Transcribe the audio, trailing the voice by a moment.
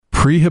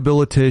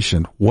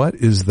Prehabilitation. What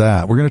is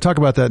that? We're going to talk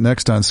about that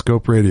next on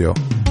Scope Radio.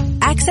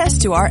 Access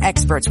to our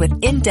experts with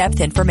in-depth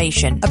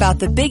information about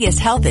the biggest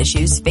health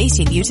issues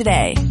facing you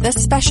today. The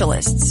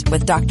Specialists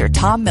with Dr.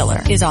 Tom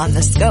Miller is on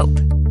The Scope.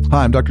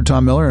 Hi, I'm Dr.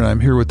 Tom Miller, and I'm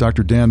here with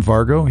Dr. Dan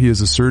Vargo. He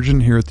is a surgeon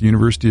here at the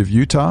University of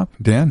Utah.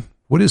 Dan,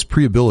 what is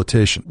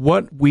prehabilitation?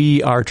 What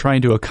we are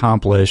trying to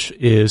accomplish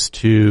is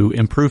to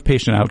improve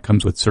patient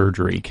outcomes with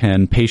surgery.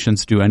 Can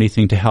patients do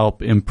anything to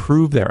help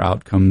improve their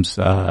outcomes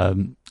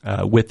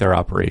with their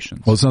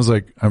operations? Well, it sounds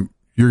like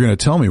you're going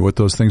to tell me what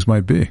those things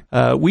might be.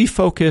 We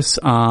focus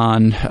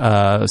on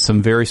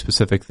some very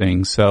specific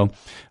things. So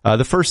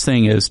the first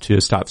thing is to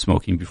stop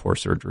smoking before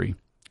surgery.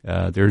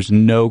 There's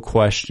no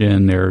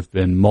question. There have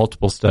been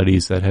multiple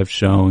studies that have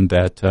shown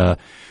that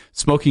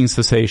smoking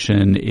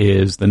cessation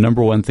is the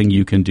number one thing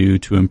you can do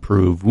to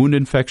improve wound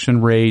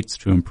infection rates,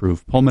 to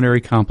improve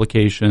pulmonary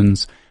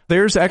complications.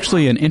 There's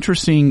actually an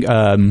interesting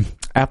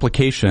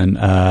application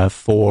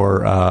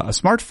for a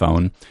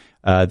smartphone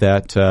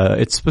that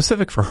it's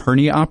specific for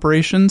hernia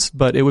operations,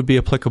 but it would be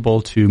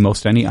applicable to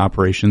most any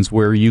operations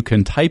where you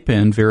can type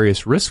in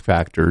various risk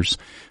factors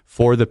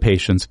for the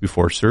patients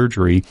before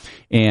surgery,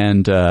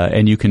 and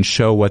you can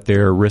show what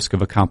their risk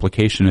of a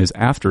complication is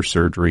after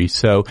surgery.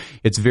 So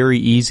it's very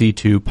easy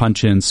to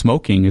punch in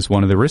smoking as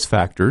one of the risk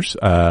factors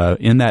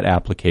in that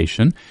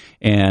application,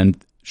 and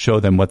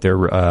show them what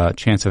their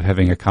chance of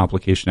having a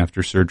complication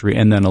after surgery,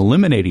 and then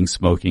eliminating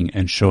smoking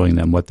and showing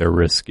them what their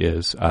risk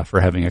is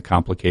for having a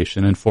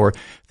complication. And for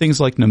things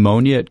like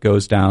pneumonia, it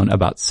goes down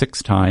about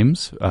 6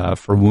 times.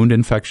 For wound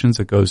infections,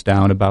 it goes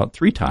down about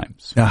 3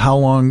 times. Now, how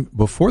long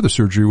before the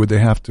surgery would they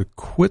have to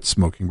quit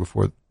smoking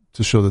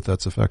to show that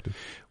that's effective?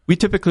 We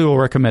typically will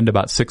recommend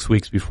about 6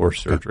 weeks before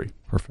surgery. Okay,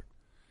 perfect.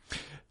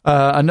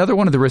 Another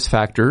one of the risk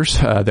factors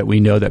that we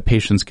know that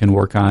patients can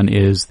work on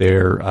is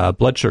their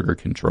blood sugar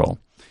control.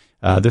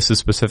 This is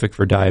specific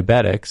for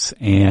diabetics,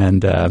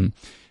 and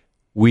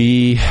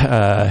we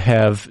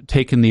have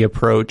taken the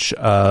approach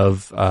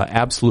of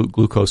absolute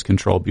glucose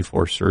control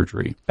before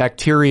surgery.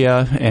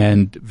 Bacteria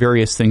and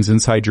various things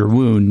inside your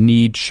wound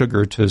need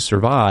sugar to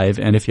survive,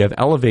 and if you have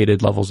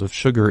elevated levels of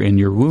sugar in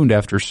your wound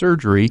after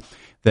surgery,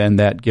 then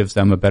that gives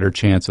them a better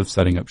chance of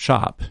setting up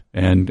shop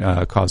and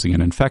causing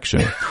an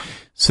infection.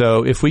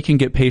 So if we can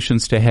get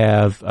patients to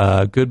have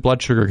good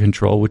blood sugar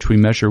control, which we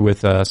measure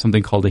with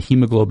something called a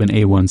hemoglobin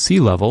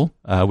A1C level,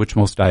 which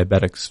most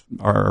diabetics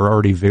are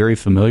already very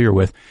familiar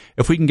with,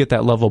 if we can get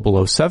that level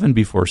below 7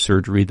 before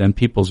surgery, then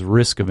people's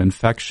risk of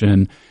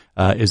infection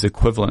is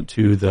equivalent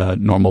to the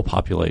normal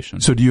population.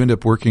 So do you end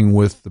up working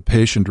with the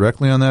patient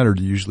directly on that, or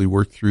do you usually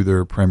work through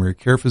their primary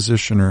care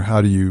physician, or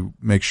how do you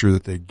make sure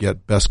that they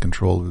get best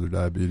control of their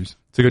diabetes?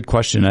 It's a good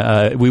question.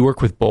 We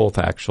work with both,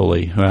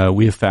 actually.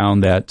 We have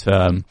found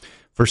that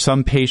for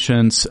some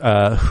patients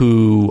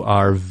who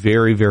are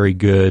very, very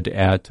good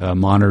at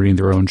monitoring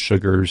their own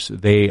sugars,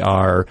 they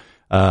are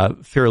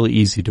fairly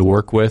easy to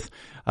work with.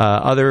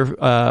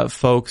 Other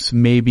folks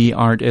maybe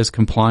aren't as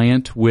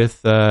compliant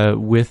with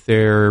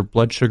their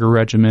blood sugar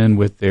regimen,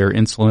 with their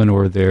insulin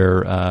or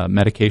their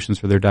medications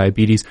for their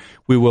diabetes.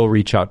 We will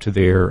reach out to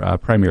their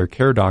primary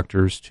care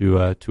doctors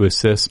to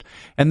assist,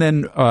 and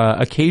then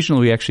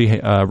occasionally we actually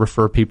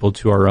refer people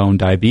to our own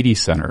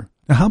diabetes center.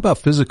 Now, how about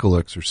physical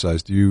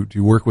exercise? Do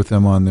you work with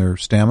them on their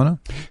stamina?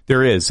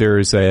 There is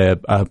a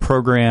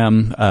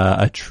program,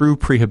 a true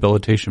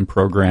prehabilitation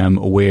program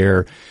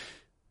where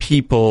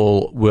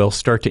people will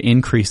start to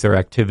increase their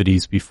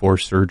activities before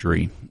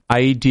surgery.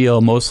 I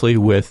deal mostly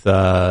with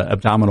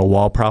abdominal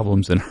wall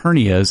problems and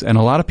hernias, and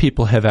a lot of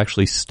people have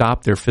actually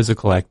stopped their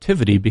physical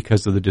activity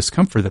because of the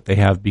discomfort that they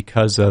have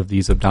because of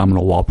these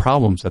abdominal wall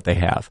problems that they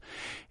have.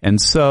 And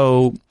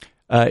so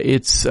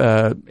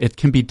it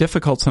can be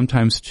difficult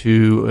sometimes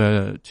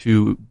to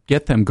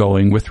get them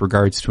going with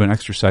regards to an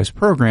exercise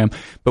program,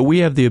 but we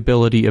have the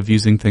ability of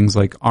using things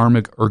like arm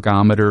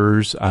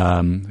ergometers,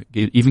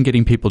 even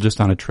getting people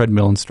just on a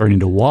treadmill and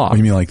starting to walk. Oh,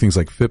 you mean like things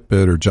like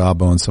Fitbit or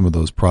Jawbone, some of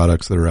those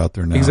products that are out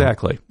there now?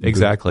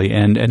 Exactly.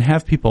 And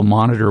have people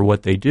monitor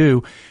what they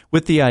do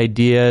with the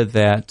idea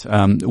that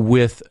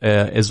with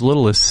as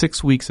little as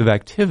 6 weeks of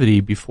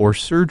activity before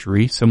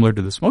surgery, similar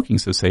to the smoking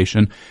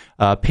cessation,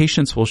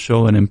 patients will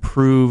show an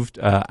improved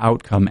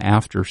outcome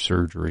after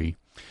surgery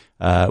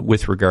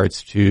with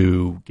regards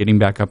to getting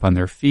back up on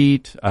their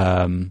feet,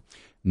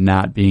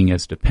 not being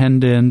as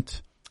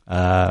dependent,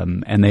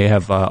 and they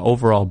have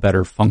overall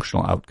better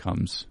functional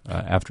outcomes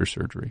after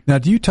surgery. Now,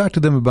 do you talk to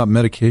them about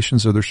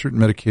medications? Are there certain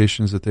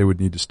medications that they would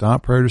need to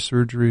stop prior to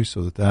surgery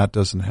so that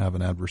doesn't have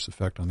an adverse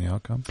effect on the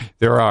outcome?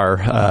 There are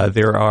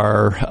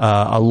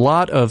a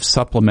lot of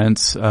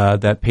supplements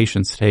that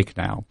patients take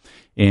now.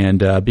 And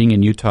being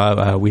in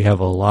Utah, we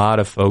have a lot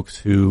of folks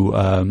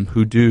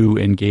who do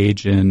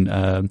engage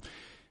in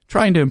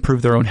trying to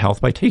improve their own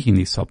health by taking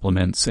these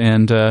supplements.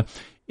 And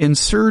in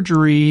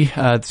surgery,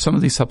 some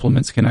of these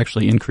supplements can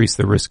actually increase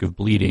the risk of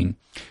bleeding.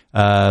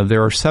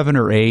 There are 7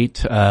 or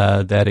 8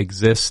 that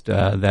exist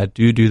that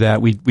do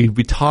that.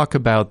 We talk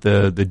about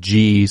the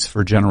G's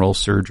for general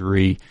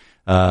surgery,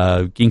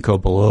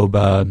 Ginkgo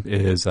biloba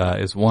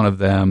is one of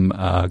them.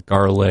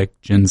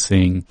 Garlic,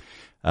 ginseng,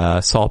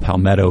 saw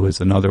palmetto is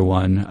another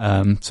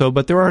one.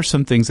 But there are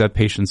some things that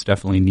patients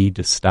definitely need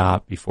to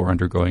stop before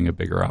undergoing a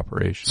bigger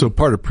operation. So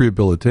part of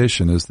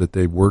prehabilitation is that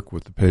they work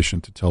with the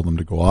patient to tell them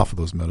to go off of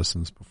those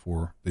medicines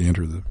before they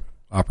enter the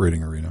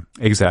operating arena.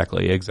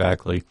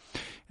 Exactly.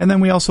 And then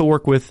we also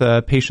work with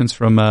patients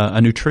from a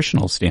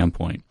nutritional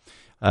standpoint.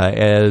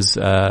 As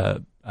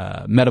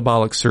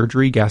metabolic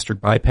surgery,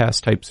 gastric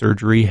bypass type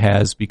surgery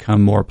has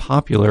become more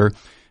popular,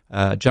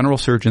 general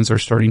surgeons are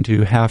starting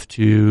to have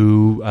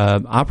to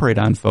operate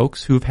on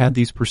folks who've had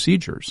these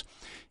procedures.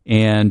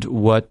 And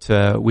what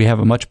we have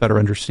a much better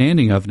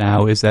understanding of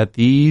now is that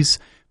these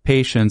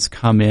patients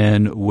come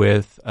in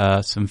with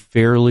some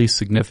fairly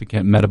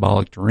significant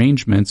metabolic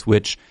derangements,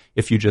 which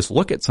if you just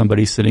look at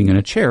somebody sitting in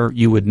a chair,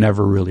 you would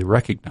never really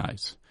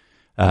recognize.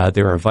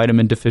 There are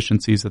vitamin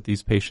deficiencies that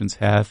these patients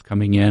have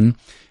coming in.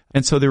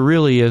 And so there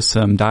really is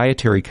some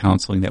dietary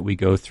counseling that we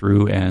go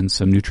through and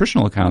some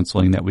nutritional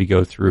counseling that we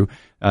go through,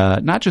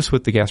 not just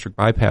with the gastric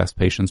bypass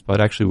patients, but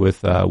actually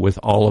with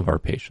all of our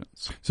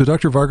patients. So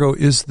Dr. Vargo,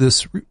 is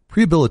this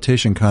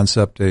prehabilitation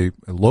concept a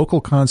local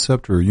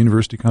concept or a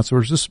university concept,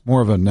 or is this more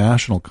of a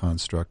national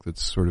construct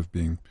that's sort of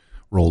being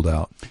rolled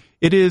out?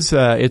 It is,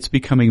 it's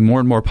becoming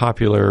more and more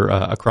popular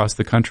across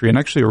the country and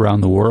actually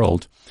around the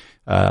world.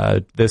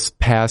 This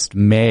past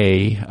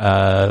May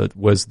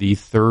was the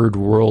third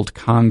World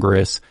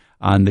Congress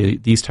on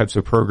these types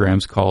of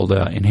programs called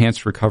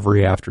Enhanced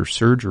Recovery After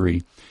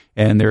Surgery.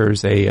 And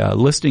there's a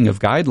listing of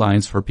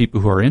guidelines for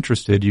people who are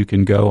interested. You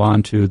can go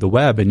onto the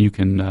web and you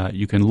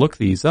can look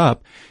these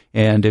up.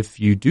 And if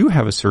you do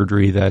have a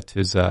surgery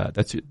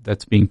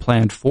that's being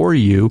planned for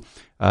you,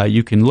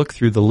 you can look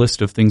through the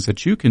list of things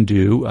that you can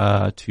do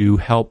to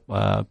help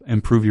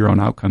improve your own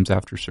outcomes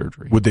after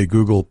surgery. Would they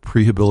Google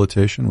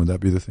prehabilitation? Would that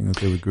be the thing that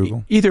they would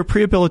Google? Either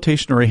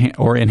prehabilitation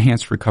or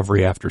enhanced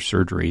recovery after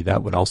surgery.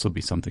 That would also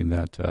be something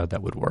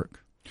that would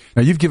work.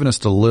 Now, you've given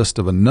us a list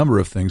of a number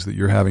of things that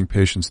you're having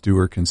patients do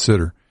or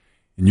consider.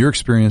 In your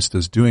experience,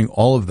 does doing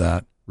all of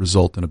that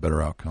result in a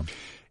better outcome?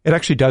 It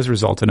actually does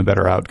result in a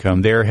better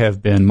outcome. There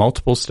have been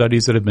multiple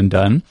studies that have been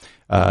done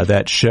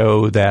that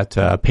show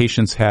that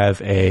patients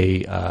have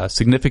a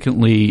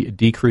significantly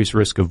decreased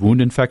risk of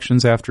wound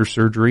infections after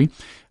surgery.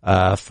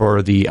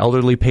 For the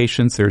elderly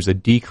patients, there's a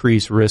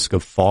decreased risk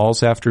of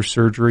falls after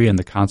surgery and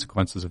the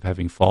consequences of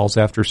having falls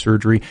after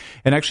surgery.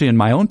 And actually, in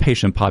my own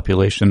patient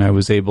population, I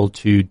was able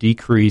to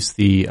decrease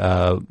the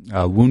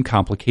wound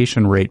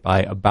complication rate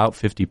by about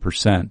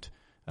 50%.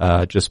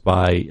 Just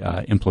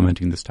by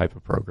implementing this type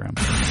of program.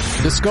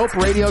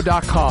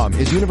 TheScopeRadio.com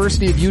is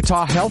University of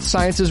Utah Health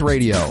Sciences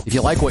Radio. If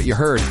you like what you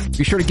heard,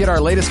 be sure to get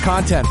our latest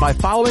content by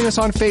following us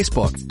on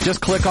Facebook.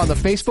 Just click on the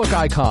Facebook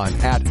icon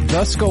at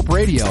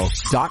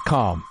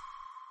TheScopeRadio.com.